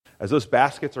As those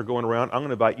baskets are going around, I'm going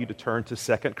to invite you to turn to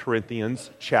 2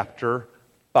 Corinthians chapter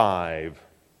 5.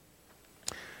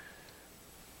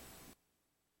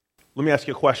 Let me ask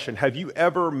you a question. Have you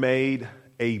ever made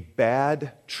a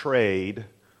bad trade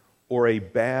or a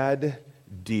bad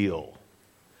deal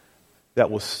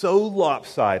that was so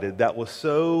lopsided, that was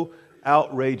so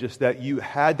outrageous that you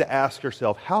had to ask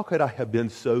yourself, how could I have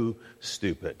been so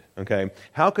stupid? Okay?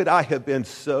 How could I have been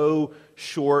so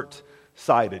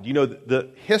short-sighted? You know, the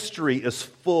history is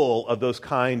full of those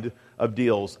kind of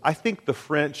deals. I think the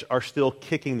French are still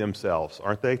kicking themselves,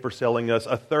 aren't they, for selling us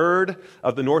a third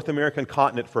of the North American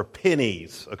continent for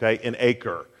pennies, okay, an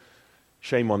acre.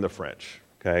 Shame on the French,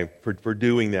 okay, for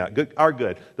doing that.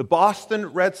 Good. The Boston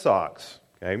Red Sox,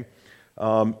 okay,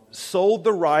 sold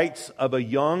the rights of a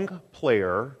young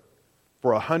player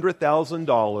for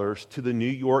 $100,000 to the New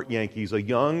York Yankees, a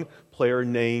young player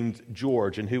named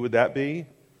George. And who would that be?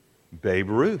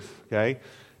 Babe Ruth, okay?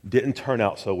 Didn't turn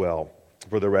out so well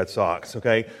for the Red Sox,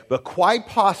 okay? But quite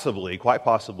possibly,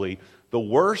 the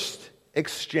worst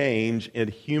exchange in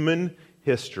human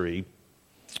history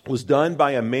was done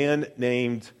by a man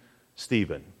named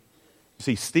Stephen.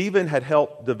 See, Stephen had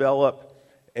helped develop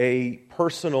a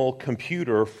personal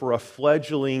computer for a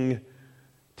fledgling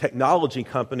technology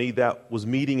company that was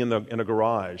meeting in a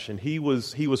garage. And he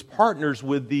was partners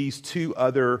with these two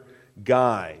other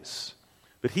guys.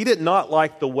 But he did not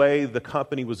like the way the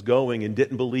company was going and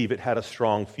didn't believe it had a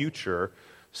strong future.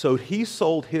 So he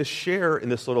sold his share in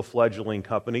this little fledgling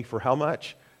company for how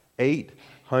much?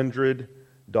 $800.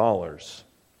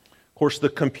 Of course, the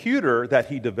computer that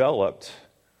he developed,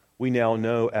 we now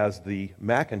know as the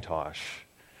Macintosh.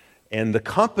 And the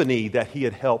company that he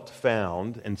had helped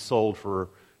found and sold for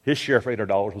his share for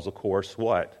 $800 was, of course,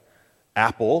 what?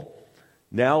 Apple,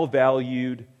 now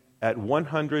valued at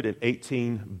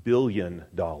 $118 billion,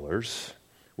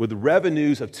 with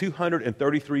revenues of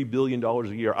 $233 billion a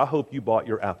year. I hope you bought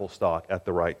your Apple stock at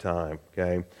the right time,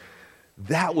 okay?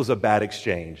 That was a bad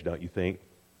exchange, don't you think?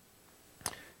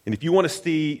 And if you want to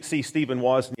see Stephen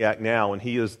Wozniak now, and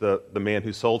he is the man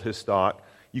who sold his stock,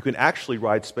 you can actually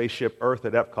ride Spaceship Earth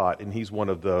at Epcot, and he's one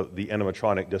of the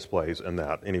animatronic displays in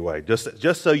that. Anyway,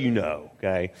 just so you know,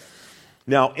 okay?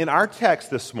 Now, in our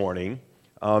text this morning,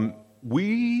 Paul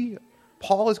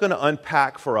is going to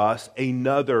unpack for us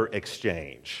another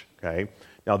exchange, okay?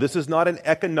 Now, this is not an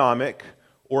economic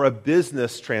or a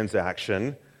business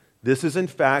transaction. This is, in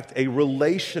fact, a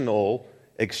relational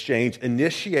exchange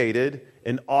initiated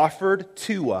and offered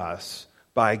to us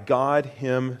by God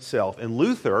himself. And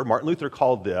Martin Luther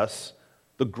called this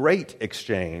the Great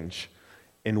Exchange.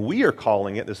 And we are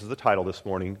calling it, this is the title this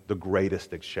morning, the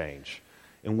Greatest Exchange.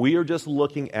 And we are just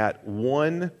looking at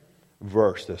one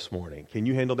verse this morning. Can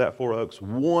you handle that for Oaks?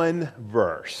 One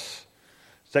verse.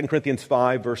 2 Corinthians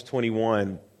 5, verse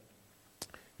 21.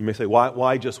 You may say,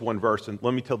 why just one verse? And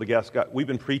let me tell the guests, we've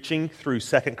been preaching through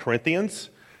 2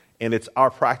 Corinthians, and it's our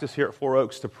practice here at Four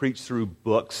Oaks to preach through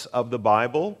books of the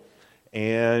Bible.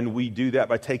 And we do that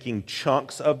by taking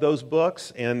chunks of those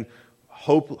books and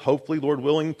hopefully, Lord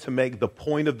willing, to make the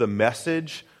point of the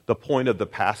message the point of the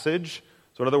passage.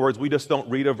 So in other words, we just don't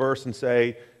read a verse and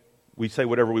we say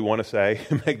whatever we want to say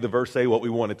and make the verse say what we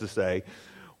want it to say.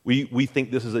 We think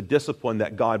this is a discipline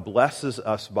that God blesses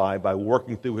us by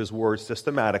working through his word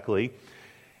systematically.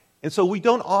 And so we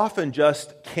don't often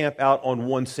just camp out on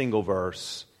one single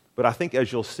verse. But I think,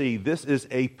 as you'll see, this is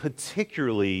a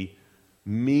particularly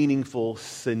meaningful,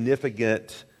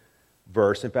 significant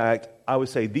verse. In fact, I would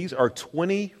say these are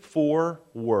 24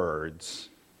 words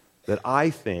that I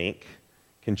think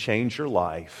can change your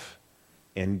life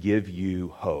and give you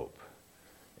hope.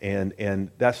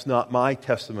 And that's not my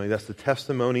testimony, that's the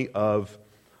testimony of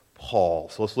Paul.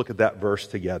 So let's look at that verse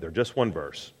together. Just one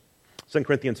verse. 2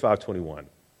 Corinthians 5:21.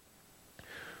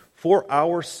 For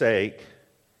our sake,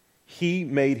 he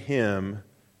made him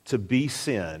to be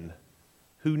sin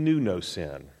who knew no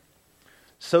sin,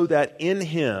 so that in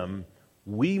him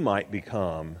we might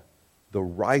become the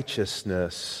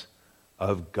righteousness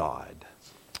of God.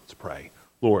 Let's pray.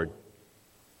 Lord,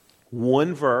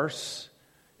 one verse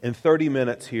in 30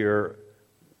 minutes here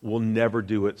will never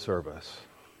do it service.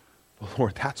 But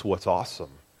Lord, that's what's awesome.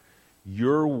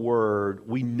 Your word,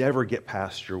 we never get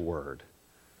past your word.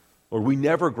 Lord, we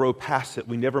never grow past it.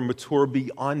 We never mature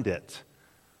beyond it.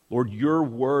 Lord, your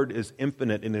word is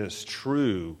infinite and it is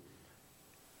true.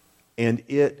 And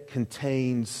it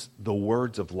contains the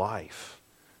words of life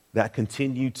that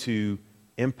continue to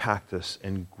impact us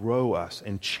and grow us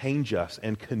and change us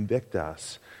and convict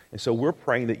us. And so we're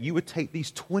praying that you would take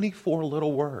these 24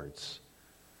 little words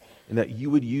and that you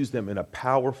would use them in a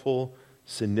powerful,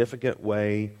 significant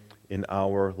way in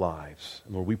our lives.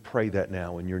 And Lord, we pray that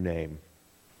now in your name.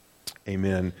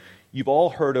 Amen. You've all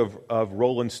heard of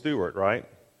Roland Stewart, right?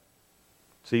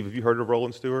 Steve, have you heard of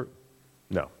Roland Stewart?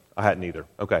 No, I hadn't either.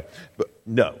 Okay, but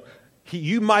no.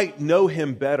 You might know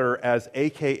him better as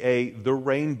AKA the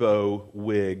Rainbow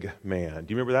Wig Man.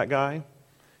 Do you remember that guy?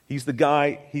 He's the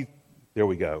guy, there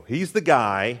we go. He's the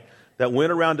guy that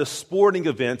went around to sporting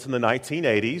events in the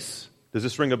 1980s. Does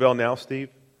this ring a bell now, Steve?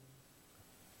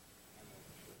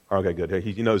 Okay, good.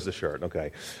 He knows the shirt.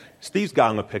 Okay. Steve's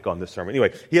got him to pick on this sermon.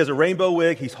 Anyway, he has a rainbow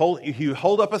wig. He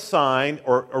hold up a sign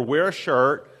or wear a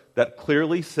shirt that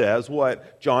clearly says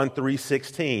what? John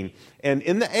 3:16. And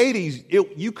in the 80s,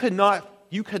 you could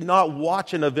not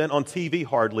watch an event on TV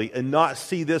hardly and not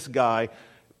see this guy.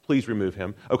 Please remove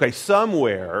him. Okay,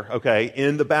 somewhere, okay,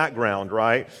 in the background,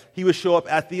 right? He would show up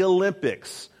at the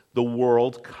Olympics, the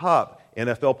World Cup,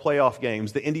 NFL playoff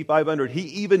games, the Indy 500. He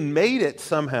even made it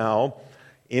somehow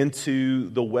into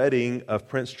the wedding of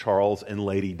Prince Charles and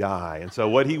Lady Di. And so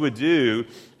what he would do,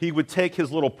 he would take his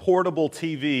little portable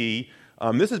TV.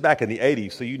 This is back in the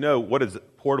 80s, so you know what is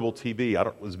portable TV.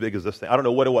 As big as this thing. I don't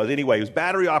know what it was. Anyway, it was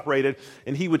battery operated,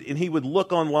 and he would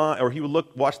look online, or he would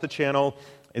watch the channel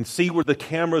and see where the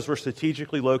cameras were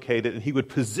strategically located, and he would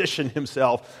position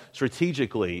himself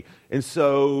strategically. And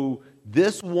so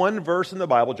this one verse in the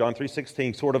Bible, John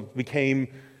 3:16, sort of became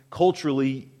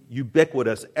culturally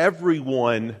ubiquitous.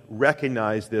 Everyone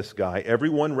recognized this guy.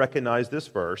 Everyone recognized this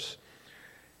verse.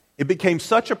 It became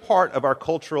such a part of our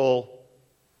cultural,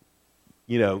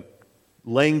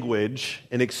 language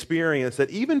and experience that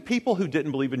even people who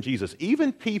didn't believe in Jesus,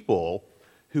 even people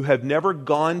who have never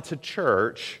gone to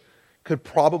church, could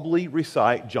probably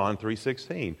recite John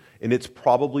 3:16. And it's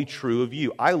probably true of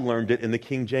you. I learned it in the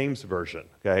King James Version,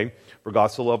 okay? For God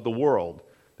so loved the world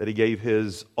that he gave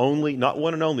his only, not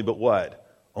one and only, but what?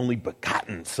 Only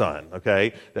begotten Son,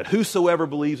 okay? That whosoever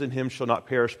believes in him shall not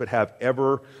perish but have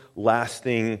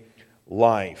everlasting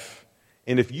life.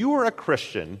 And if you are a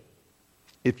Christian,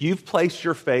 if you've placed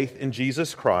your faith in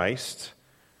Jesus Christ,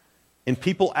 and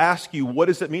people ask you, what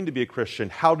does it mean to be a Christian?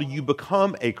 How do you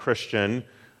become a Christian?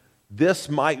 This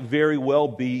might very well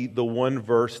be the one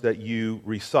verse that you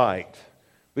recite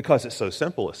because it's so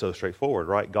simple, it's so straightforward,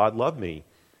 right? God loved me.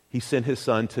 He sent his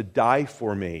Son to die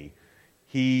for me.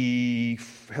 He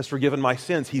has forgiven my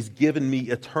sins. He's given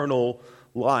me eternal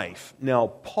life. Now,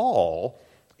 Paul,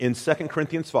 in 2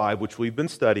 Corinthians 5, which we've been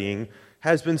studying,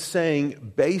 has been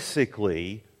saying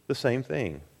basically the same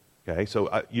thing. Okay,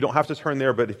 so you don't have to turn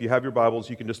there, but if you have your Bibles,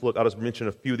 you can just look. I'll just mention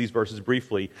a few of these verses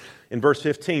briefly. In verse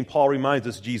 15, Paul reminds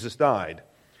us Jesus died.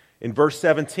 In verse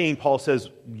 17, Paul says,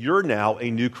 you're now a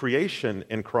new creation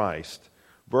in Christ.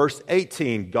 Verse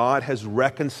 18, God has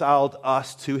reconciled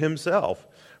us to himself.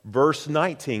 Verse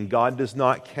 19, God does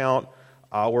not count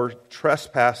our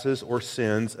trespasses or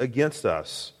sins against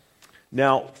us.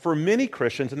 Now, for many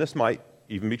Christians, and this might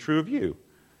even be true of you,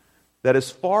 that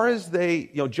as far as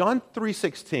John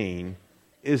 3:16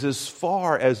 is as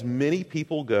far as many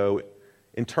people go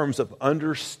in terms of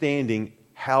understanding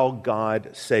how God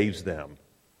saves them.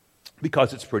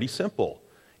 Because it's pretty simple.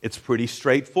 It's pretty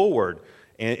straightforward.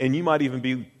 And you might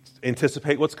even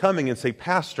anticipate what's coming and say,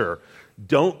 Pastor,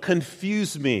 don't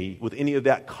confuse me with any of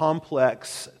that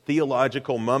complex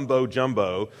theological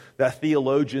mumbo-jumbo that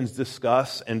theologians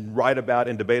discuss and write about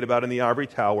and debate about in the ivory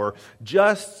tower.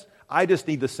 I just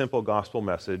need the simple gospel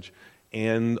message.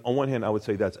 And on one hand, I would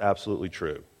say that's absolutely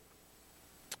true.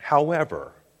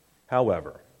 However,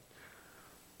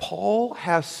 Paul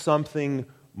has something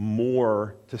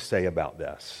more to say about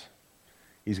this.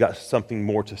 He's got something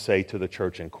more to say to the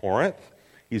church in Corinth.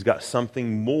 He's got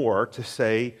something more to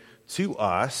say to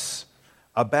us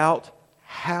about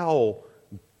how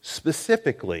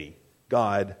specifically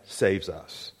God saves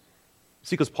us.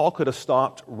 See, because Paul could have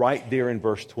stopped right there in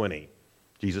verse 20.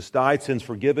 Jesus died, sins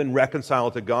forgiven,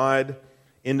 reconciled to God,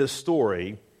 in the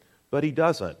story, but he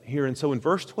doesn't here. And so in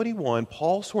verse 21,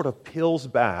 Paul sort of peels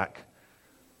back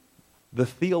the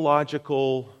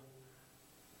theological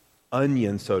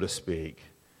onion, so to speak,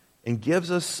 and gives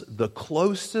us the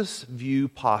closest view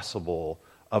possible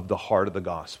of the heart of the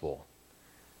gospel.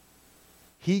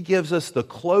 He gives us the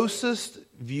closest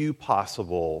view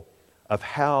possible of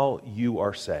how you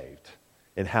are saved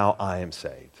and how I am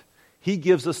saved. He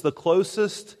gives us the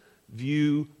closest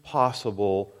view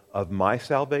possible of my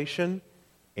salvation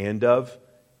and of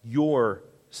your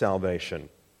salvation.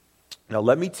 Now,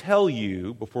 let me tell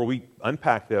you, before we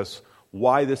unpack this,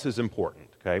 why this is important,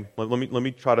 okay? Let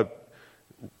me try to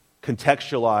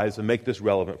contextualize and make this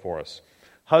relevant for us.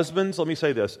 Husbands, let me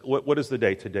say this. What is the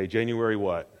date today? January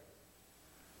what?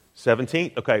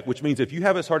 17th? Okay, which means if you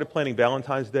haven't started planning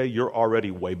Valentine's Day, you're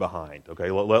already way behind. Okay,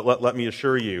 let me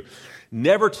assure you.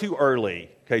 Never too early,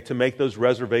 okay, to make those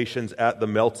reservations at the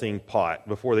melting pot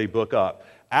before they book up.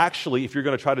 Actually, if you're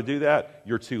going to try to do that,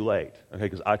 you're too late, okay,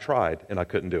 because I tried and I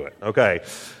couldn't do it. Okay,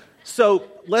 so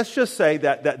let's just say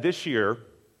that this year,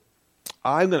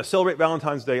 I'm going to celebrate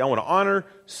Valentine's Day. I want to honor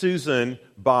Susan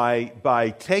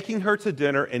by taking her to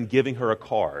dinner and giving her a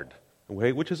card,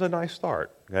 okay, which is a nice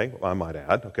start, okay, I might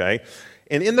add, okay.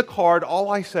 And in the card,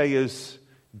 all I say is,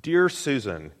 "Dear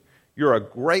Susan, you're a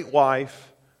great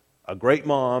wife, a great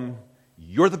mom,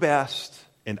 you're the best,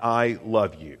 and I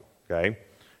love you," okay.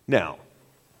 Now,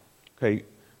 okay,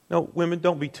 no, women,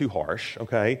 don't be too harsh,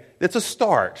 okay. It's a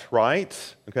start,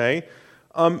 right, okay.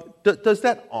 Does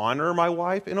that honor my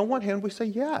wife? And on one hand, we say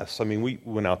yes. I mean, we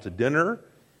went out to dinner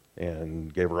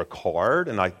and gave her a card,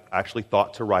 and I actually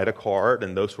thought to write a card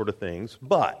and those sort of things.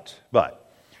 But,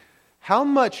 how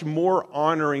much more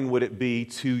honoring would it be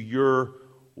to your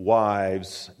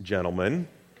wives, gentlemen,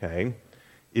 okay,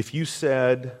 if you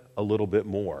said a little bit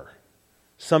more,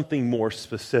 something more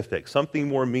specific, something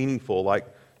more meaningful, like,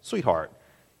 "Sweetheart,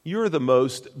 you're the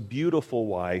most beautiful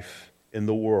wife in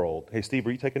the world." Hey, Steve,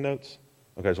 are you taking notes?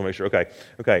 Okay, I just want to make sure.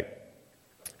 Okay.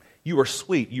 "You are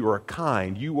sweet, you are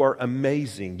kind, you are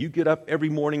amazing. You get up every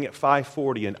morning at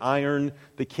 5:40 and iron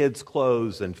the kids'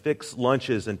 clothes and fix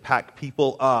lunches and pack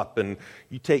people up, and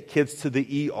you take kids to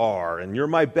the ER, and you're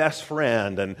my best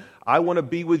friend, and I want to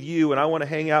be with you, and I want to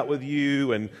hang out with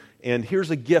you, and here's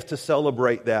a gift to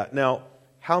celebrate that." Now,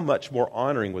 how much more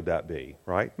honoring would that be,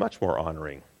 right? Much more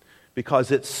honoring, because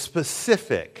it's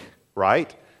specific,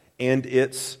 right? And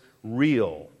it's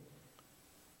real.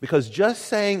 Because just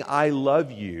saying "I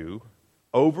love you"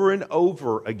 over and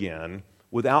over again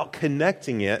without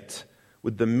connecting it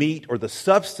with the meat or the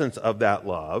substance of that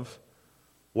love,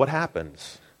 what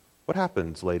happens? What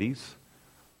happens, ladies?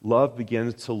 Love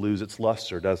begins to lose its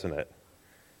luster, doesn't it?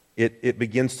 It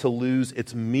begins to lose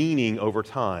its meaning over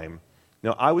time.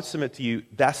 Now, I would submit to you,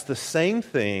 that's the same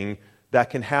thing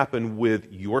that can happen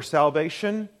with your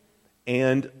salvation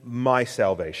and my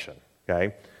salvation,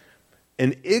 okay?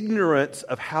 An ignorance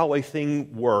of how a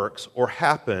thing works or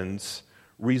happens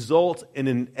results in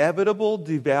an inevitable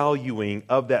devaluing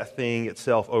of that thing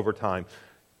itself over time.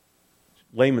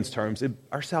 Layman's terms,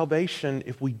 our salvation,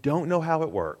 if we don't know how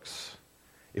it works,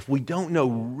 if we don't know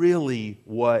really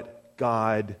what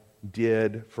God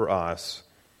did for us,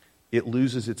 it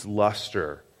loses its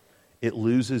luster. It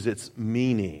loses its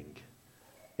meaning.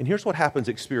 And here's what happens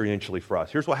experientially for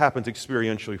us. Here's what happens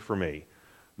experientially for me.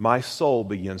 My soul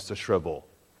begins to shrivel.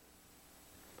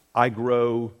 I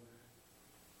grow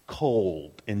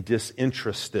cold and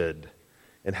disinterested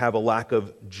and have a lack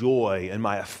of joy, and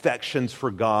my affections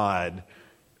for God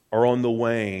are on the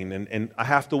wane. And I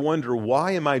have to wonder,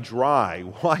 why am I dry?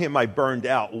 Why am I burned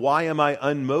out? Why am I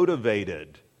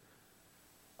unmotivated?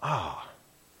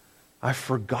 I've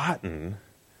forgotten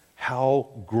how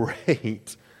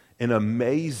great and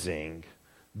amazing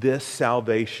this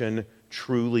salvation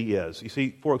truly is. You see,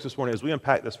 folks, this morning, as we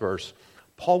unpack this verse,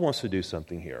 Paul wants to do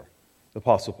something here. The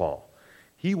Apostle Paul.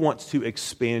 He wants to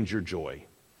expand your joy.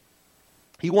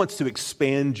 He wants to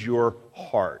expand your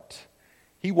heart.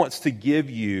 He wants to give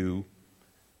you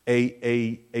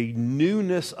a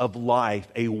newness of life,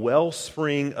 a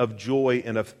wellspring of joy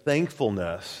and of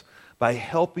thankfulness by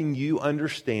helping you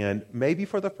understand, maybe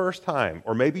for the first time,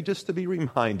 or maybe just to be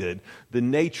reminded, the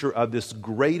nature of this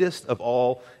greatest of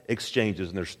all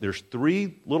exchanges. And there's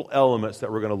three little elements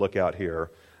that we're going to look at here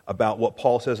about what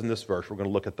Paul says in this verse. We're going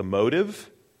to look at the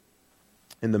motive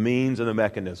and the means and the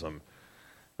mechanism.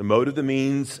 The motive, the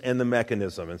means, and the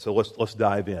mechanism. And so let's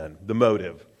dive in. The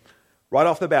motive. Right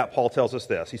off the bat, Paul tells us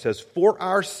this. He says, "For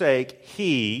our sake,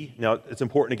 he," now it's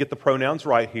important to get the pronouns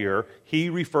right here,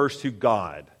 he refers to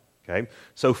God. Okay?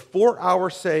 So for our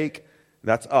sake,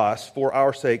 that's us, for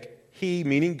our sake, he,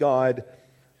 meaning God,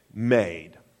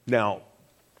 made. Now,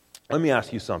 let me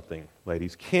ask you something,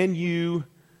 ladies. Can you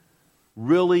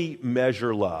really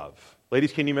measure love?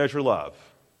 Ladies, can you measure love?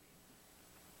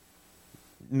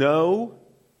 No,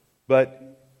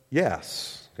 but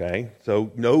yes. Okay?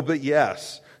 So no, but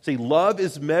yes. See, love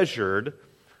is measured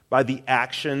by the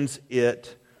actions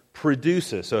it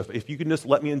produces. So if you can just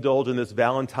let me indulge in this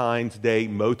Valentine's Day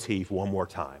motif one more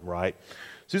time, right?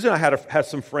 Susan and I had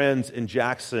some friends in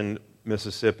Jackson,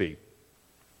 Mississippi.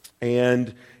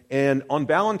 And on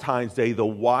Valentine's Day, the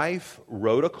wife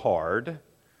wrote a card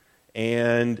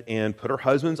and put her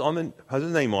husband's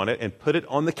name on it and put it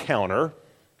on the counter,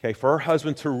 okay, for her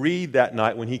husband to read that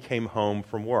night when he came home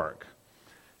from work.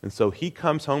 And so he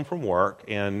comes home from work,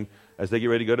 and as they get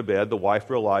ready to go to bed, the wife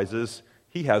realizes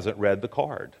he hasn't read the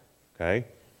card. okay?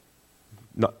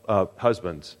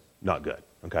 Husbands, not good,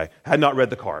 okay? Had not read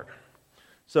the card.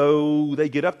 So they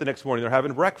get up the next morning, they're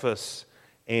having breakfast,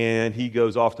 and he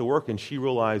goes off to work, and she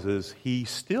realizes he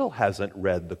still hasn't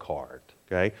read the card,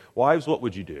 okay? Wives, what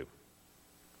would you do?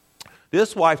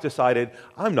 This wife decided,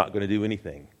 I'm not going to do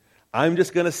anything. I'm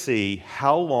just going to see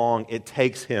how long it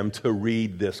takes him to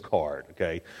read this card,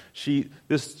 okay?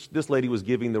 This lady was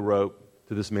giving the rope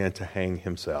to this man to hang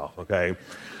himself, okay?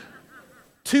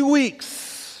 2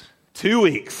 weeks. 2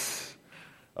 weeks.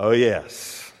 Oh,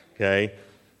 yes, okay?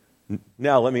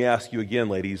 Now, let me ask you again,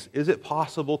 ladies, is it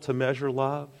possible to measure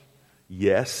love?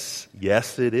 Yes,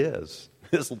 it is.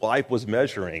 His life was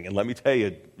measuring, and let me tell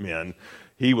you, men,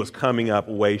 he was coming up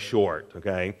way short,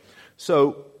 okay?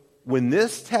 So, when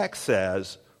this text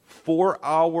says, for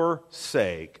our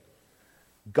sake,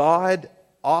 God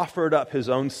offered up his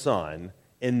own son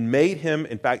and made him,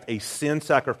 in fact, a sin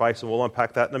sacrifice, and we'll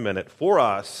unpack that in a minute, for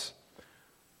us,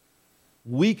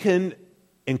 we can,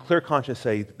 in clear conscience,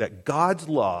 say that God's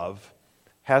love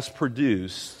has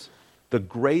produced the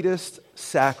greatest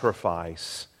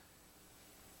sacrifice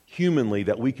humanly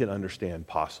that we can understand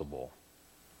possible.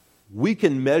 We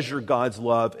can measure God's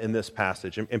love in this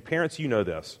passage. And parents, you know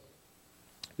this.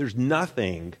 There's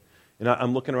nothing, and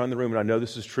I'm looking around the room, and I know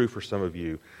this is true for some of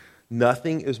you,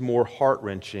 nothing is more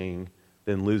heart-wrenching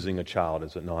than losing a child,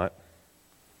 is it not?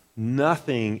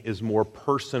 Nothing is more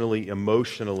personally,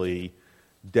 emotionally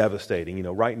devastating. You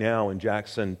know, right now in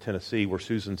Jackson, Tennessee, where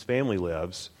Susan's family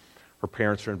lives, her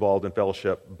parents are involved in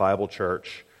Fellowship Bible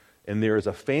Church, and there is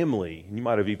a family, and you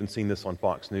might have even seen this on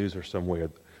Fox News or somewhere,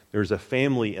 there's a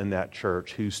family in that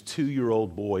church whose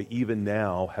 2-year-old boy even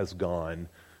now has gone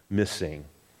missing.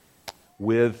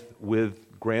 With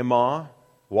grandma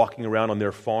walking around on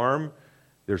their farm,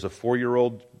 there's a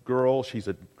 4-year-old girl,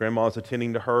 grandma's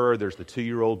attending to her, there's the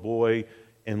 2-year-old boy,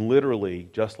 and literally,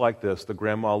 just like this, the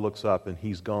grandma looks up and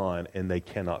he's gone and they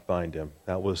cannot find him.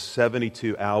 That was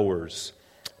 72 hours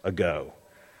ago.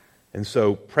 And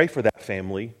so pray for that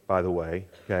family, by the way,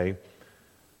 okay?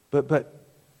 But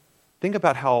think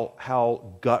about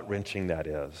how gut-wrenching that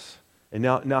is. And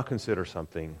now consider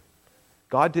something.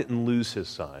 God didn't lose his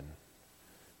son.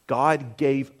 God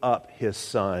gave up his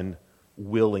son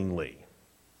willingly.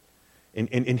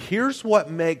 And here's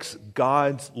what makes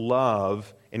God's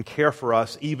love and care for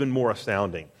us even more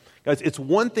astounding. Guys, it's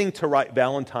one thing to write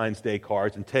Valentine's Day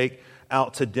cards and take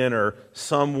out to dinner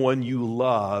someone you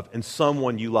love and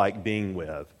someone you like being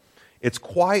with. It's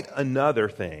quite another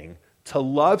thing to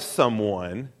love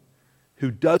someone who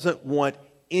doesn't want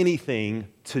anything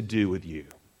to do with you.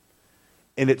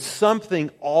 And it's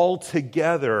something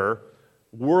altogether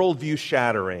worldview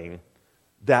shattering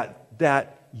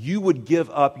that you would give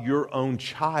up your own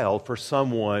child for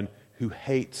someone who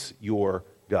hates your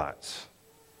guts.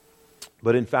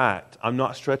 But in fact, I'm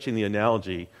not stretching the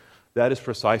analogy. That is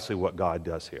precisely what God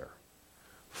does here.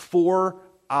 For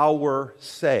our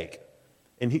sake.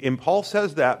 And Paul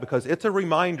says that because it's a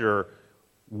reminder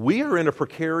we are in a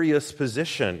precarious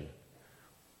position.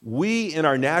 We, in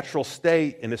our natural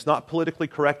state, and it's not politically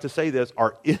correct to say this,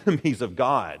 are enemies of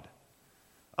God.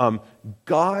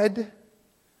 God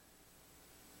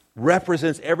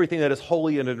represents everything that is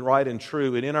holy and right and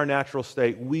true, and in our natural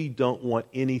state, we don't want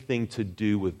anything to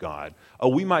do with God.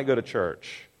 We might go to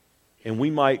church, and we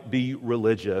might be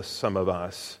religious, some of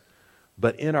us,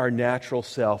 but in our natural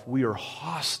self, we are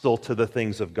hostile to the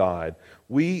things of God.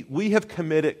 We have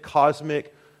committed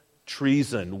cosmic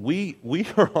treason. We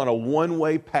are on a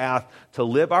one-way path to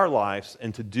live our lives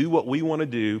and to do what we want to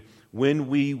do when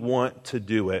we want to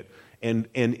do it. And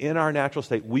in our natural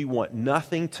state, we want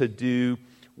nothing to do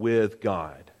with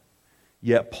God.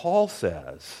 Yet Paul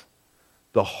says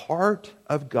the heart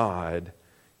of God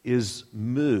is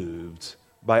moved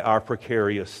by our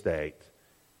precarious state.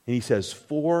 And he says,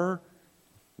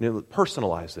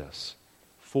 personalize this,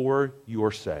 for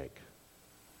your sake,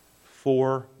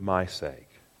 for my sake,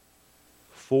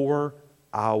 for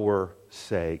our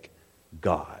sake,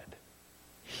 God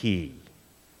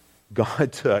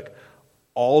took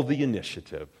all the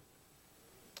initiative.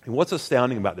 And what's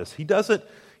astounding about this? He doesn't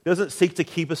seek to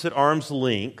keep us at arm's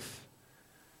length.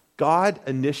 God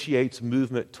initiates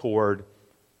movement toward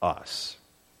us.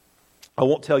 I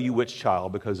won't tell you which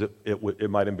child because it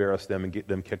might embarrass them and get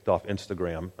them kicked off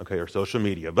Instagram, okay, or social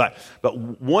media. But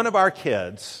one of our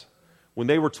kids, when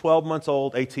they were 12 months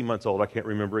old, 18 months old, I can't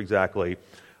remember exactly,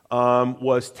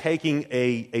 was taking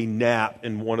a nap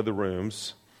in one of the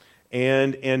rooms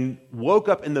and woke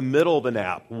up in the middle of the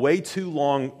nap way too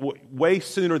long, way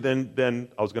sooner than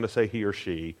I was going to say he or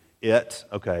she, it,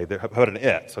 okay, how about an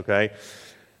it, okay?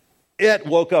 It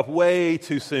woke up way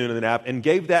too soon in the nap and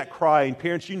gave that cry. And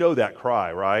parents, you know that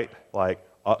cry, right? Like,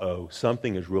 uh-oh,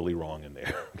 something is really wrong in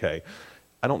there, okay?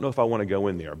 I don't know if I want to go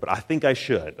in there, but I think I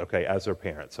should, okay, as their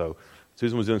parent. So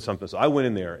Susan was doing something, so I went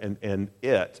in there, and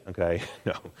it, okay,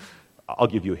 no, I'll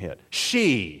give you a hint.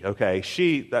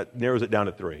 That narrows it down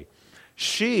to 3.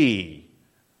 She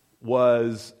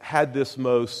had this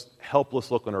most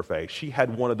helpless look on her face. She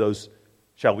had one of those,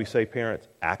 shall we say, parents,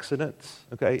 accidents,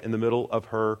 okay, in the middle of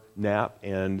her nap,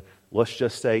 and let's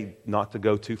just say, not to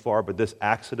go too far, but this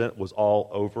accident was all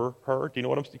over her. Do you know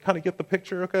what you kind of get the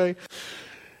picture, okay?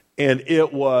 And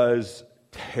it was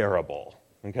terrible,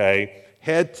 okay?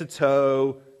 Head to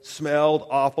toe, smelled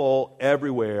awful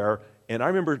everywhere. And I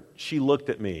remember she looked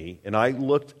at me, and I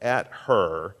looked at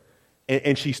her,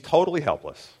 and she's totally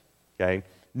helpless, okay?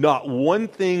 Not one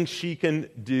thing she can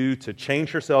do to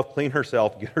change herself, clean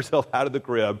herself, get herself out of the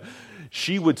crib.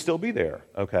 She would still be there,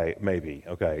 okay, maybe,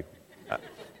 okay,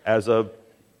 as a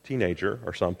teenager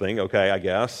or something, okay, I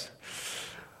guess.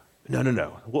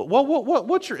 No.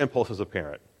 What's your impulse as a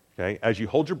parent, okay? As you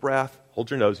hold your breath, hold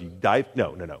your nose, you dive,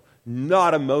 no.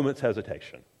 Not a moment's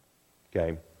hesitation,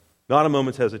 okay? Not a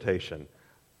moment's hesitation.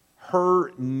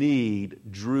 Her need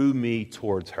drew me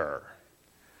towards her.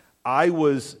 I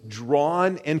was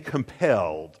drawn and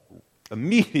compelled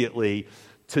immediately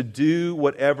to do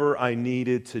whatever I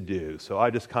needed to do. So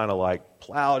I just kind of like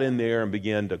plowed in there and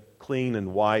began to clean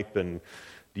and wipe and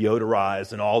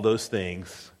deodorize and all those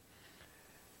things.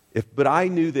 But I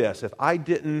knew this, if I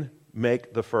didn't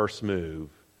make the first move,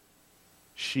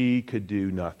 she could do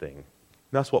nothing. And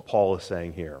that's what Paul is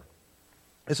saying here.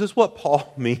 This is what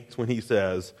Paul means when he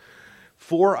says,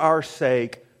 for our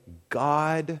sake,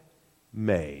 God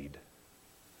made.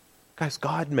 Guys,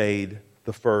 God made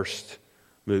the first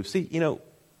move. See,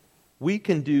 we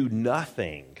can do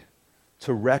nothing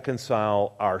to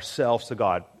reconcile ourselves to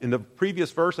God. In the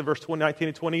previous verse, in verse 19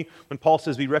 and 20, when Paul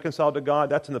says be reconciled to God,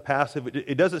 that's in the passive.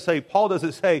 It doesn't say, Paul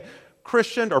doesn't say,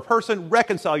 Christian or person,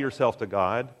 reconcile yourself to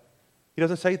God. He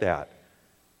doesn't say that.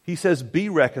 He says be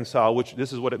reconciled, which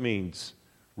this is what it means.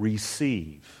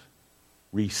 Receive.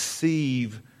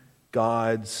 Receive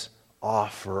God's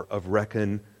offer of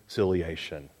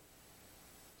reconciliation.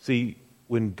 See,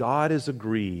 when God is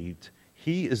aggrieved,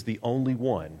 He is the only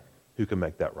one who can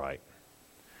make that right.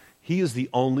 He is the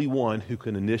only one who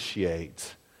can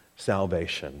initiate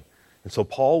salvation. And so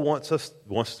Paul wants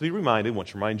to be reminded,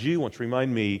 wants to remind you, wants to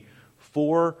remind me,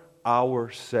 for our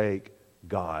sake,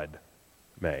 God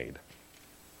made.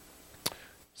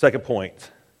 Second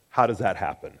point, how does that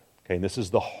happen? Okay, and this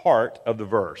is the heart of the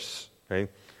verse.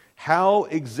 Okay, how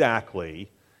exactly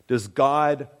does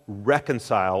God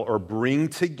reconcile or bring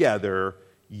together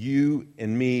you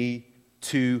and me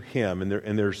to Him?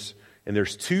 And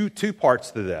there's two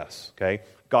parts to this. Okay,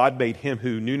 God made Him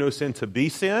who knew no sin to be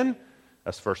sin.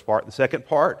 That's the first part. The second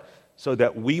part, so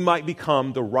that we might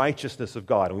become the righteousness of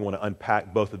God. And we want to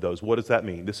unpack both of those. What does that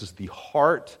mean? This is the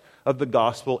heart of the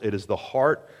gospel. It is the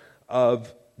heart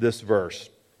of this verse.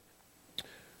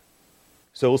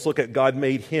 So let's look at God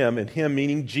made Him, and Him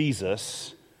meaning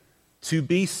Jesus, to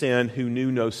be sin who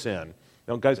knew no sin.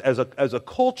 Now, guys, as a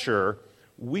culture,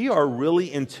 we are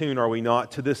really in tune, are we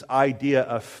not, to this idea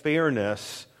of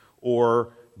fairness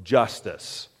or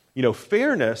justice.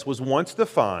 Fairness was once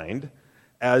defined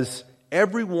as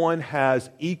everyone has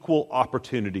equal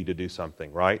opportunity to do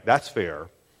something, right? That's fair.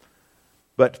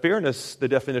 But fairness, the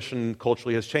definition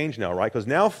culturally has changed now, right? Because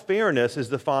now fairness is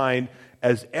defined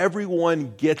as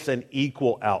everyone gets an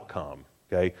equal outcome,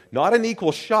 okay? Not an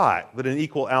equal shot, but an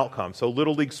equal outcome. So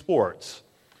Little League sports.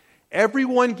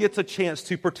 Everyone gets a chance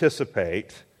to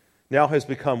participate now has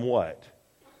become what?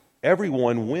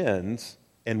 Everyone wins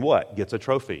and what? Gets a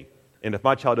trophy. And if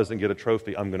my child doesn't get a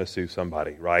trophy, I'm going to sue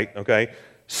somebody, right? Okay?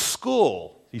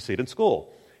 School. You see it in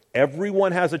school.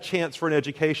 Everyone has a chance for an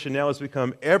education. Now has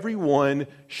become everyone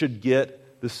should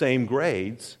get the same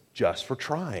grades just for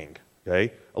trying.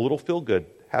 Okay? A little feel-good,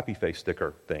 happy face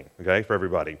sticker thing, okay, for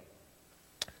everybody.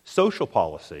 Social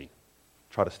policy.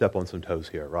 Try to step on some toes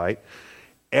here, right?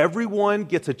 Everyone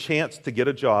gets a chance to get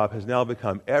a job has now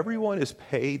become everyone is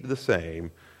paid the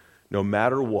same no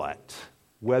matter what,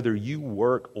 whether you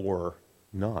work or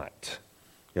not.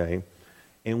 Okay?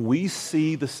 And we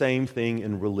see the same thing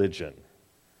in religion.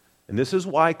 And this is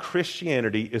why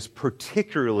Christianity is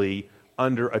particularly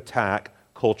under attack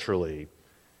culturally.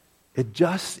 It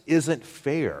just isn't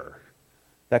fair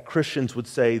that Christians would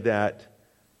say that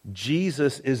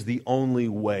Jesus is the only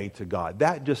way to God.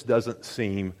 That just doesn't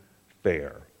seem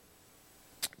fair.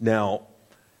 Now,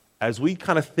 as we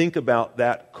kind of think about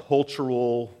that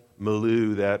cultural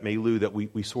milieu that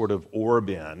we sort of orb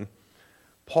in,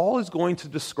 Paul is going to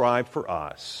describe for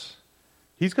us,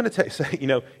 he's going to say,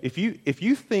 if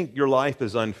you think your life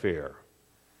is unfair,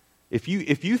 if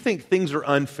you think things are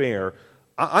unfair,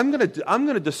 I'm going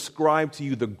to describe to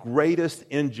you the greatest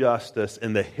injustice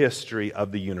in the history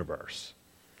of the universe.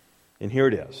 And here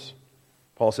it is.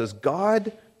 Paul says,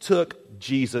 God took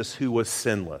Jesus who was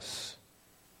sinless.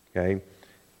 Okay?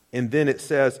 And then it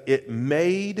says, it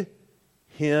made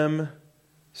him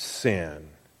sin,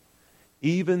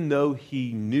 even though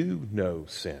he knew no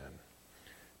sin.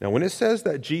 Now, when it says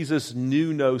that Jesus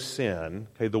knew no sin,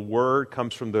 okay, the word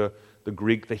comes from the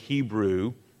Greek, the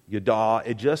Hebrew, yada.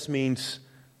 It just means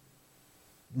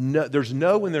no, there's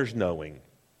no and there's knowing.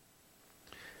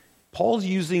 Paul's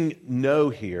using know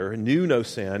here, knew no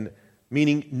sin,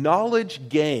 meaning knowledge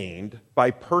gained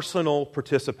by personal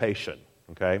participation,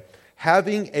 okay?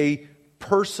 Having a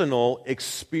personal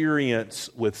experience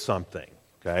with something,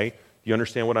 okay? You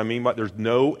understand what I mean by there's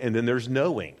know and then there's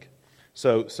knowing.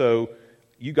 So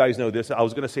you guys know this. I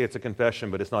was going to say it's a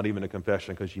confession, but it's not even a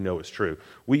confession because you know it's true.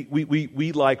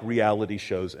 We like reality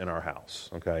shows in our house,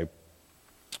 okay?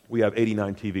 We have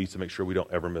 89 TVs to make sure we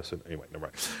don't ever miss it. Anyway, never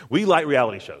mind. We like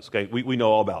reality shows, okay? We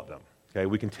know all about them, okay?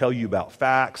 We can tell you about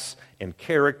facts and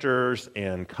characters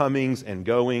and comings and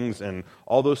goings and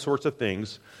all those sorts of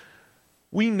things.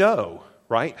 We know,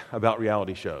 right, about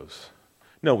reality shows.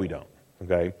 No, we don't,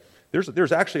 okay?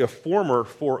 There's actually a former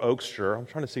Four Oakster. I'm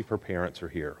trying to see if her parents are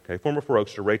here, okay? Former Four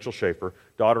Oakster, Rachel Schaefer,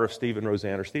 daughter of Steve and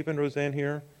Roseanne. Are Steve and Roseanne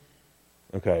here?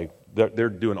 Okay, they're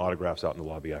doing autographs out in the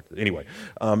lobby. Anyway,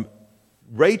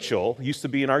 Rachel used to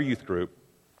be in our youth group,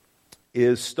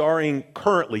 is starring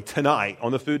currently tonight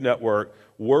on the Food Network,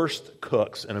 Worst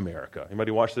Cooks in America.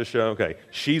 Anybody watch this show? Okay,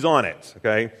 she's on it,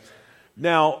 okay?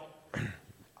 Now,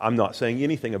 I'm not saying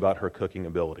anything about her cooking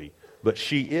ability, but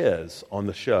she is on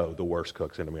the show, The Worst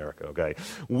Cooks in America, okay?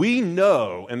 We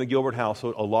know in the Gilbert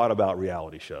household a lot about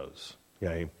reality shows,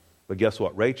 okay? But guess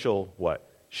what? Rachel, what?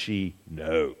 She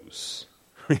knows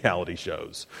reality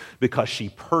shows because she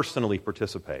personally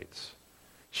participates.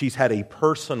 She's had a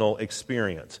personal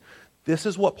experience. This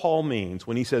is what Paul means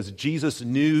when he says Jesus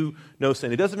knew no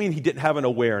sin. It doesn't mean he didn't have an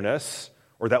awareness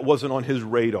or that wasn't on his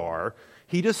radar.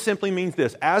 He just simply means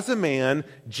this. As a man,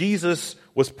 Jesus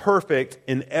was perfect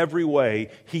in every way.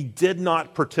 He did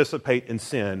not participate in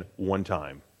sin one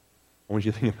time. I want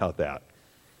you to think about that.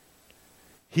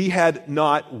 He had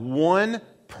not one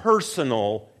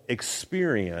personal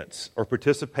experience or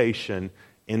participation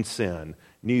in sin,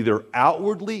 neither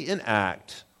outwardly in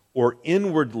act or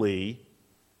inwardly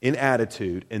in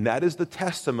attitude. And that is the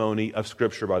testimony of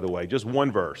Scripture, by the way. Just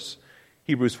one verse,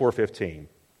 Hebrews 4:15.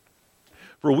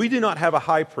 For we do not have a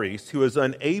high priest who is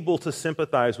unable to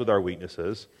sympathize with our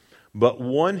weaknesses, but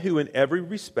one who in every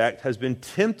respect has been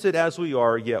tempted as we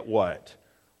are, yet what?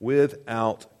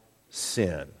 Without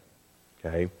sin.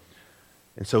 Okay?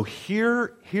 And so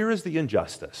here is the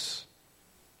injustice.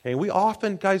 Okay, we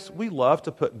often, guys, we love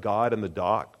to put God in the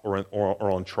dock or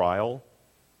on trial.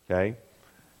 Okay?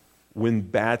 When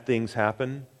bad things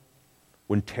happen,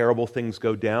 when terrible things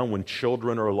go down, when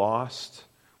children are lost,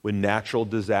 when natural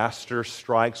disaster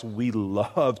strikes, we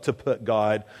love to put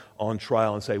God on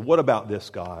trial and say, what about this,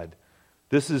 God?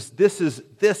 This is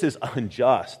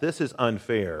unjust. This is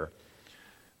unfair.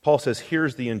 Paul says,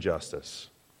 here's the injustice.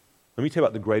 Let me tell you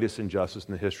about the greatest injustice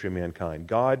in the history of mankind.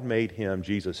 God made him,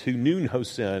 Jesus, who knew no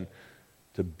sin,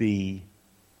 to be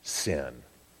sin.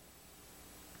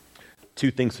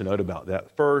 Two things to note about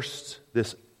that. First,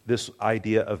 this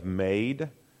idea of made,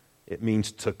 it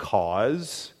means to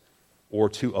cause or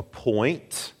to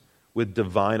appoint with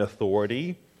divine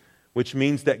authority, which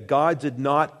means that God did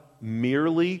not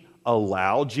merely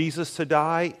allow Jesus to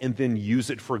die and then use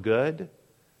it for good.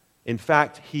 In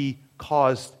fact, he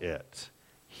caused it.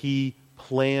 He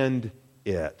planned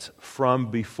it from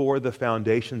before the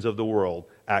foundations of the world,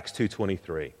 Acts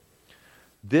 2:23.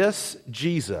 This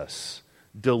Jesus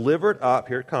delivered up,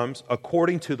 here it comes,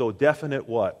 according to the definite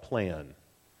what? Plan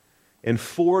and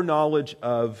foreknowledge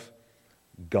of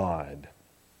God.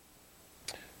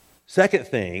 Second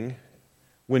thing,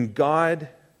 when God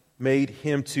made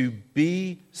him to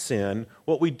be sin,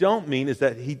 what we don't mean is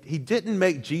that he didn't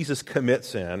make Jesus commit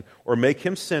sin or make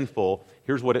him sinful.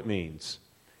 Here's what it means.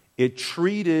 It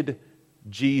treated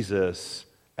Jesus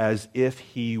as if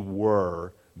he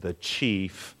were the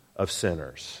chief of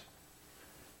sinners.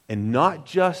 And not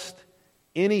just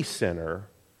any sinner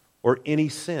or any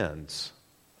sins.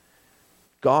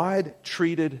 God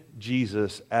treated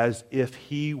Jesus as if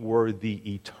he were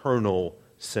the eternal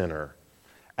sinner,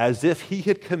 as if he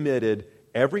had committed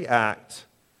every act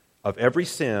of every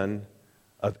sin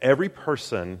of every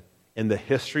person in the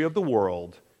history of the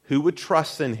world who would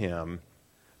trust in him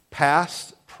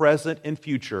past, present, and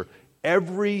future.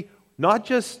 Not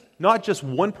just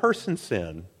one person's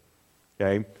sin,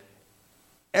 okay?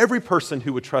 Every person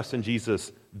who would trust in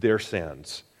Jesus, their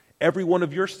sins. Every one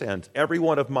of your sins, every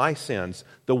one of my sins,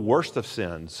 the worst of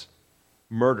sins,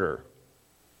 murder,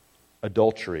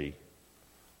 adultery,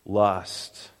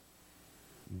 lust,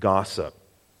 gossip.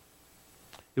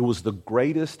 It was the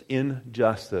greatest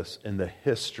injustice in the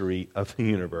history of the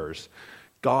universe.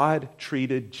 God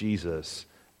treated Jesus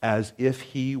as if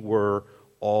he were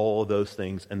all those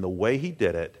things. And the way he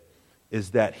did it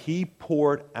is that he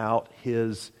poured out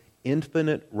his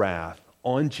infinite wrath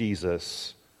on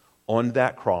Jesus on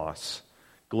that cross.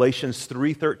 Galatians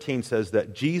 3:13 says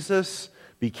that Jesus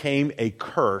became a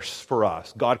curse for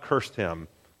us. God cursed him.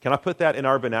 Can I put that in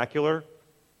our vernacular?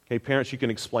 Okay, parents, you can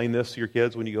explain this to your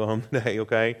kids when you go home today,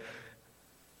 okay?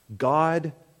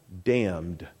 God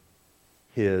damned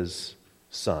his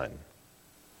son.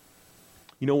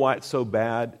 You know why it's so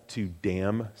bad to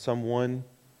damn someone?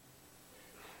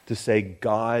 To say,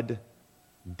 God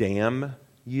damn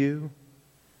you?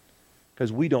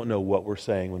 Because we don't know what we're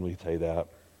saying when we say that.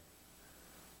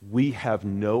 We have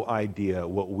no idea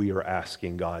what we are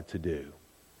asking God to do.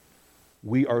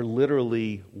 We are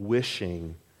literally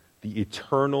wishing the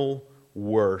eternal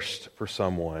worst for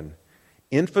someone.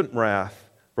 Infant wrath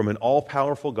from an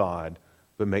all-powerful God,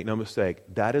 but make no mistake,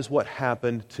 that is what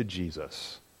happened to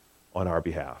Jesus on our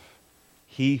behalf.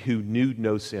 He who knew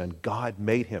no sin, God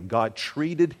made him. God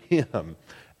treated him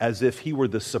as if he were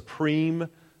the supreme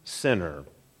sinner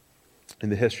in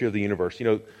the history of the universe. You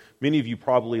know, many of you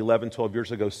probably 11, 12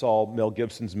 years ago saw Mel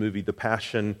Gibson's movie, The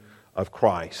Passion of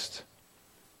Christ.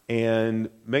 And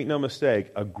make no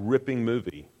mistake, a gripping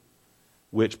movie,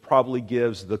 which probably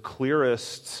gives the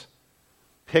clearest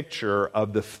picture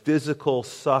of the physical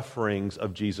sufferings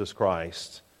of Jesus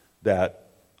Christ that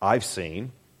I've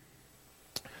seen.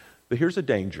 But here's a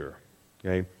danger,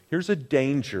 okay? Here's a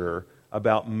danger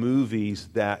about movies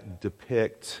that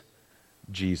depict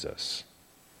Jesus.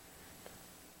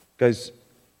 Guys,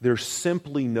 there's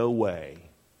simply no way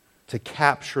to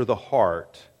capture the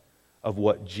heart of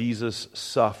what Jesus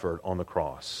suffered on the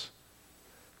cross.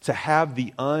 To have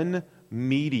the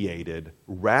unmediated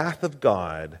wrath of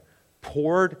God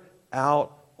poured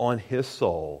out on his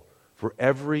soul for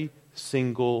every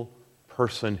single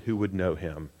person who would know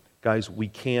him. Guys, we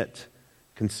can't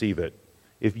conceive it.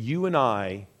 If you and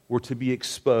I were to be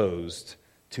exposed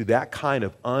to that kind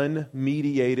of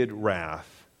unmediated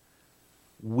wrath,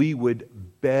 we would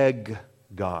beg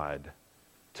God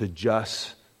to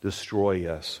just destroy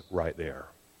us right there.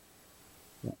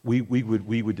 We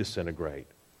would disintegrate.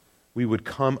 We would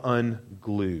come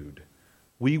unglued.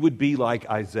 We would be like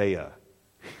Isaiah.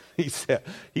 He said,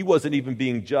 he wasn't even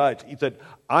being judged. He said,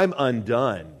 I'm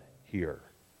undone here.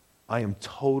 I am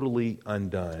totally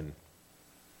undone.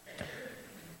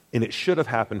 And it should have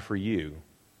happened for you.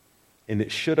 And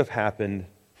it should have happened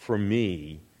for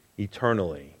me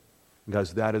eternally.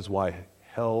 Because that is why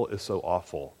hell is so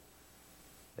awful.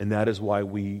 And that is why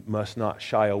we must not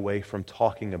shy away from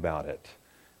talking about it.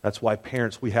 That's why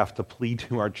parents, we have to plead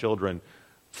to our children,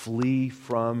 flee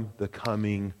from the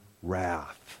coming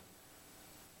wrath.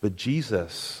 But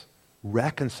Jesus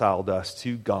reconciled us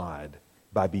to God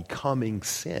by becoming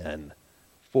sin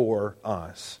for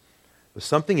us. But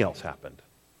something else happened.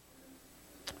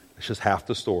 It's just half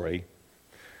the story.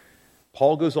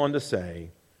 Paul goes on to say,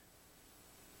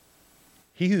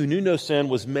 he who knew no sin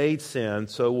was made sin,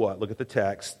 so what? Look at the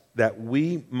text. That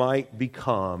we might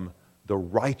become the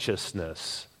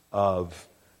righteousness of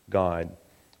God.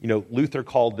 You know, Luther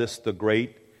called this the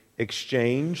great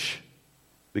exchange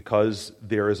because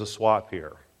there is a swap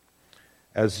here.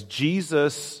 As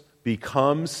Jesus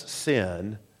becomes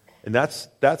sin, and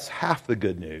that's half the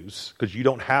good news, because you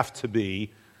don't have to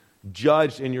be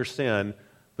judged in your sin,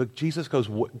 but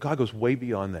God goes way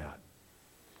beyond that.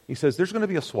 He says there's going to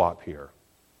be a swap here.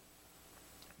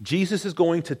 Jesus is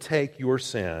going to take your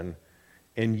sin,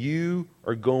 and you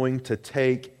are going to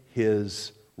take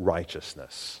his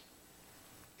righteousness.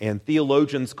 And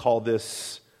theologians call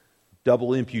this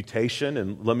double imputation,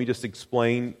 and let me just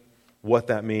explain what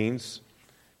that means.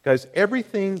 Guys,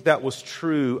 everything that was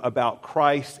true about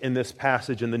Christ in this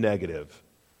passage in the negative,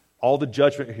 all the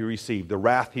judgment he received, the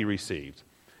wrath he received,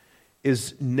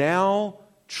 is now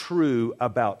true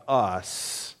about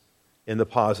us in the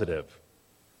positive.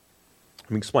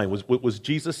 Let me explain. Was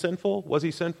Jesus sinful? Was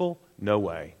he sinful? No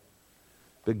way.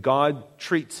 But God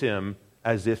treats him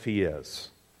as if he is.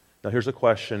 Now here's a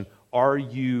question. Are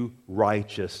you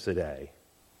righteous today?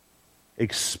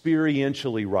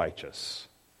 Experientially righteous.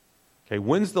 Okay,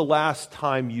 when's the last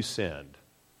time you sinned?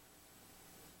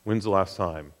 When's the last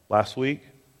time? Last week?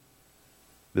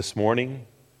 this morning,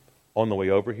 on the way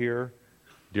over here,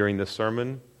 during this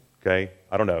sermon, okay,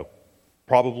 I don't know.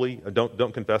 Probably,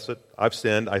 don't confess it. I've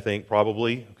sinned, I think,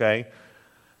 probably, okay?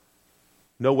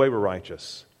 No way we're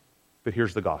righteous. But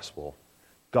here's the gospel.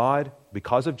 God,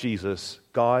 because of Jesus,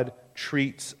 God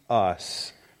treats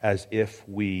us as if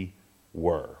we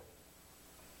were.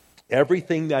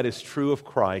 Everything that is true of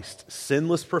Christ,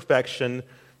 sinless perfection,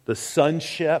 the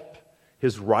sonship,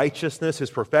 his righteousness, his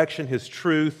perfection, his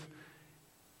truth,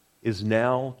 is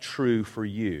now true for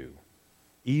you,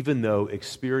 even though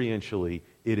experientially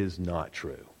it is not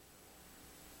true.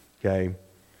 Okay?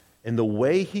 And the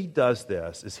way he does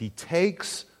this is he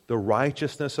takes the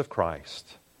righteousness of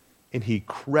Christ and he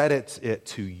credits it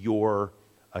to your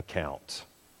account.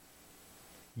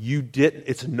 You didn't,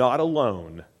 it's not a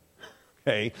loan,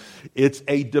 okay? It's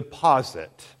a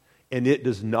deposit, and it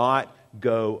does not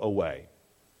go away.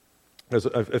 There's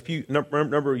a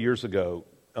number of years ago,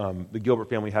 the Gilbert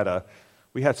family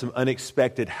we had some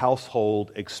unexpected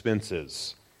household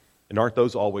expenses, and aren't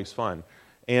those always fun?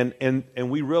 And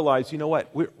we realized, you know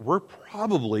what, we're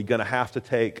probably going to have to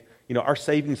take, our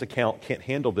savings account can't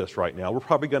handle this right now. We're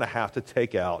probably going to have to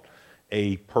take out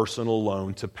a personal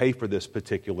loan to pay for this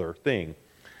particular thing.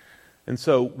 And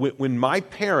so when my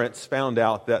parents found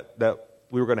out that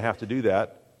we were going to have to do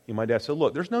that, my dad said,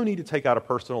 look, there's no need to take out a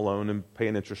personal loan and pay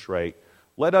an interest rate.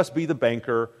 Let us be the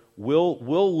banker. We'll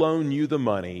loan you the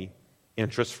money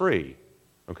interest-free,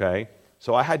 okay?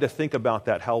 So I had to think about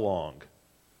that. How long?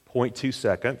 0.2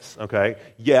 seconds, okay?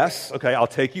 Yes, okay, I'll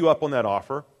take you up on that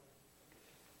offer.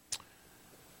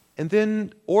 And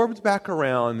then orbed back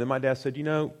around, and my dad said,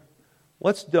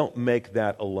 let's don't make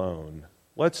that a loan.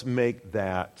 Let's make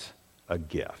that a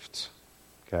gift,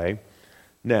 okay?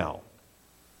 Now,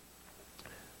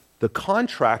 the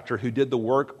contractor who did the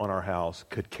work on our house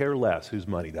could care less whose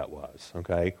money that was,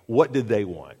 okay? What did they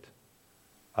want?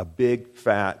 A big,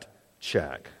 fat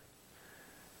check.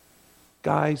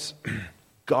 Guys,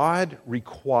 God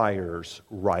requires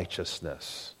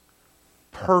righteousness,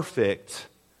 perfect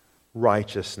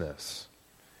righteousness.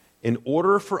 In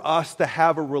order for us to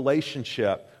have a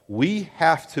relationship, we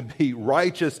have to be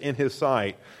righteous in His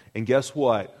sight. And guess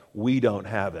what? We don't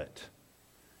have it.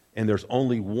 And there's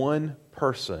only one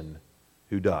person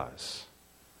who does,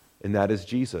 and that is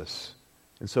Jesus.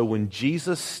 And so when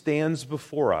Jesus stands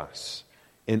before us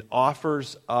and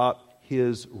offers up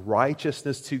His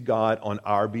righteousness to God on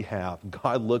our behalf,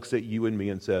 God looks at you and me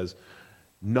and says,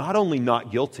 not only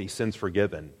not guilty, sins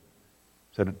forgiven,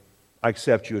 said, I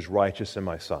accept you as righteous in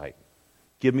my sight.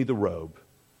 Give me the robe.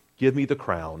 Give me the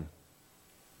crown.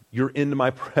 You're in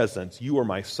my presence. You are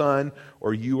my son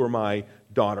or you are my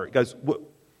daughter. Guys,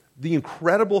 the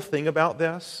incredible thing about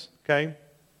this, okay?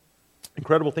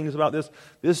 Incredible things about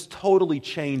this totally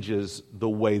changes the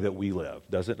way that we live,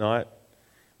 does it not?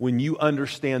 When you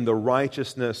understand the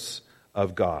righteousness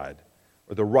of God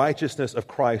or the righteousness of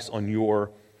Christ on your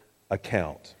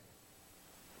account.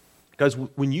 Because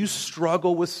when you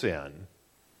struggle with sin,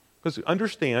 because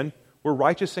understand, we're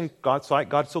righteous in God's sight.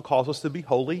 God still calls us to be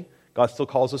holy. God still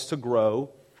calls us to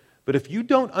grow. But if you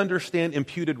don't understand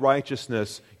imputed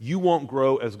righteousness, you won't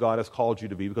grow as God has called you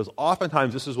to be. Because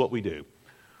oftentimes this is what we do.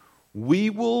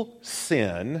 We will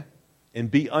sin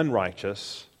and be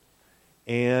unrighteous,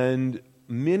 and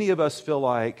many of us feel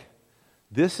like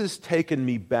this has taken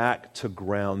me back to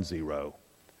ground zero.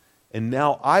 And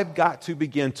now I've got to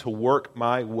begin to work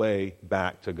my way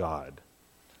back to God.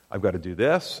 I've got to do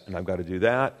this, and I've got to do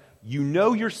that. You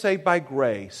know you're saved by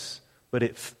grace, but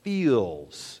it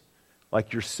feels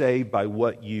like you're saved by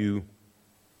what you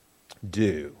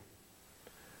do.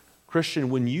 Christian,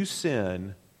 when you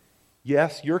sin,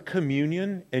 yes, your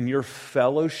communion and your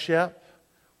fellowship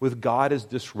with God is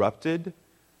disrupted.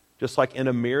 Just like in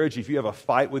a marriage, if you have a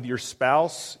fight with your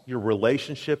spouse, your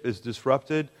relationship is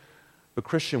disrupted. But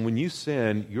Christian, when you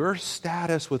sin, your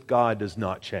status with God does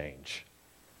not change.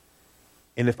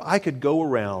 And if I could go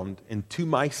around and to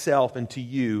myself and to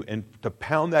you and to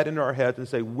pound that into our heads and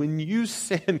say, when you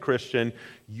sin, Christian,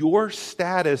 your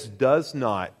status does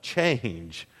not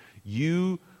change.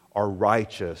 You are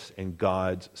righteous in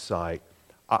God's sight.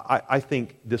 I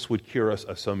think this would cure us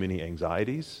of so many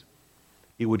anxieties.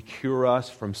 It would cure us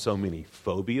from so many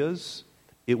phobias.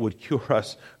 It would cure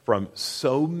us from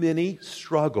so many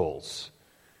struggles.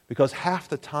 Because half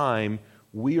the time,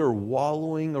 we are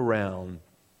wallowing around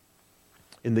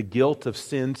in the guilt of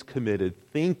sins committed,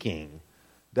 thinking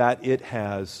that it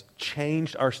has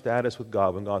changed our status with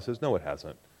God, when God says, no, it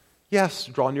hasn't. Yes,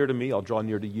 draw near to me, I'll draw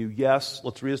near to you. Yes,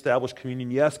 let's reestablish communion.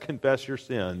 Yes, confess your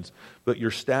sins, but your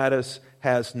status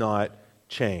has not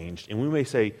changed. And we may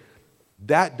say,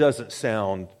 that doesn't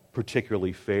sound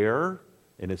particularly fair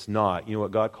and it's not. You know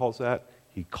what God calls that?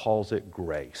 He calls it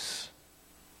grace.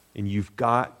 And you've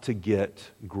got to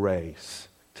get grace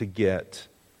to get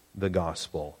the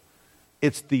gospel.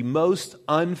 It's the most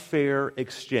unfair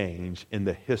exchange in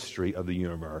the history of the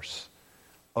universe.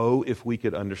 Oh, if we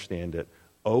could understand it.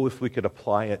 Oh, if we could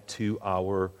apply it to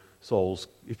our souls.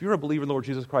 If you're a believer in the Lord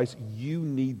Jesus Christ, you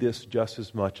need this just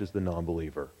as much as the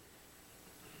non-believer.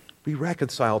 Be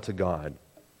reconciled to God.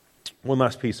 One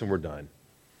last piece and we're done.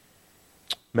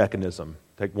 Mechanism.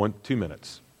 Take 2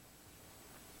 minutes.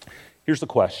 Here's the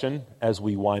question as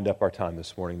we wind up our time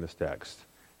this morning in this text.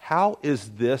 How is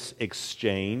this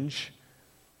exchange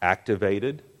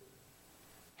activated?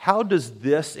 How does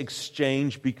this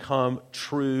exchange become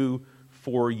true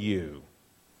for you?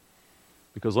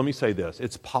 Because let me say this,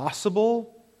 it's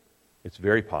possible, it's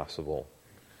very possible,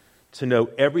 to know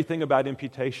everything about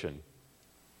imputation,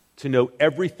 to know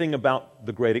everything about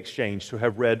the great exchange, to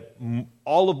have read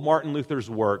all of Martin Luther's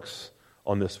works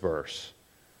on this verse,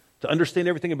 to understand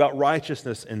everything about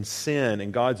righteousness and sin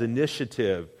and God's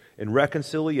initiative and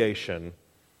reconciliation,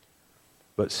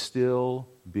 but still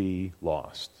be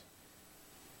lost.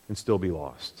 And still be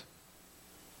lost.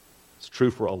 It's true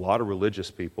for a lot of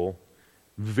religious people.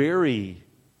 Very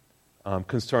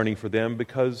concerning for them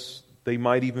because they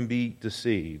might even be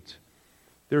deceived.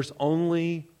 There's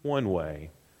only one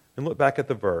way. And look back at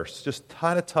the verse, just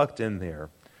kind of tucked in there.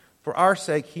 For our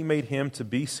sake, he made him to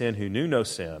be sin who knew no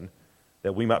sin,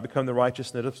 that we might become the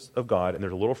righteousness of God. And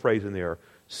there's a little phrase in there,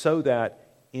 so that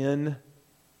in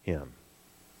him.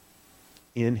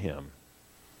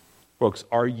 Folks,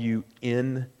 are you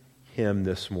in him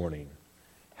this morning?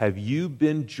 Have you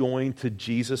been joined to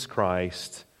Jesus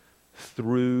Christ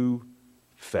through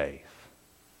faith?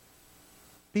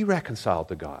 Be reconciled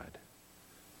to God.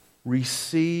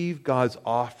 Receive God's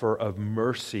offer of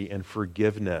mercy and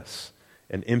forgiveness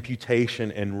and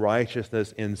imputation and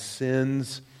righteousness and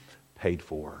sins paid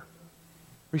for.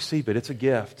 Receive it. It's a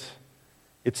gift.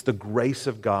 It's the grace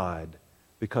of God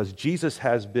because Jesus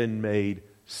has been made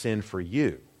sin for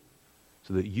you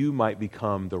so that you might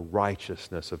become the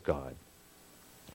righteousness of God.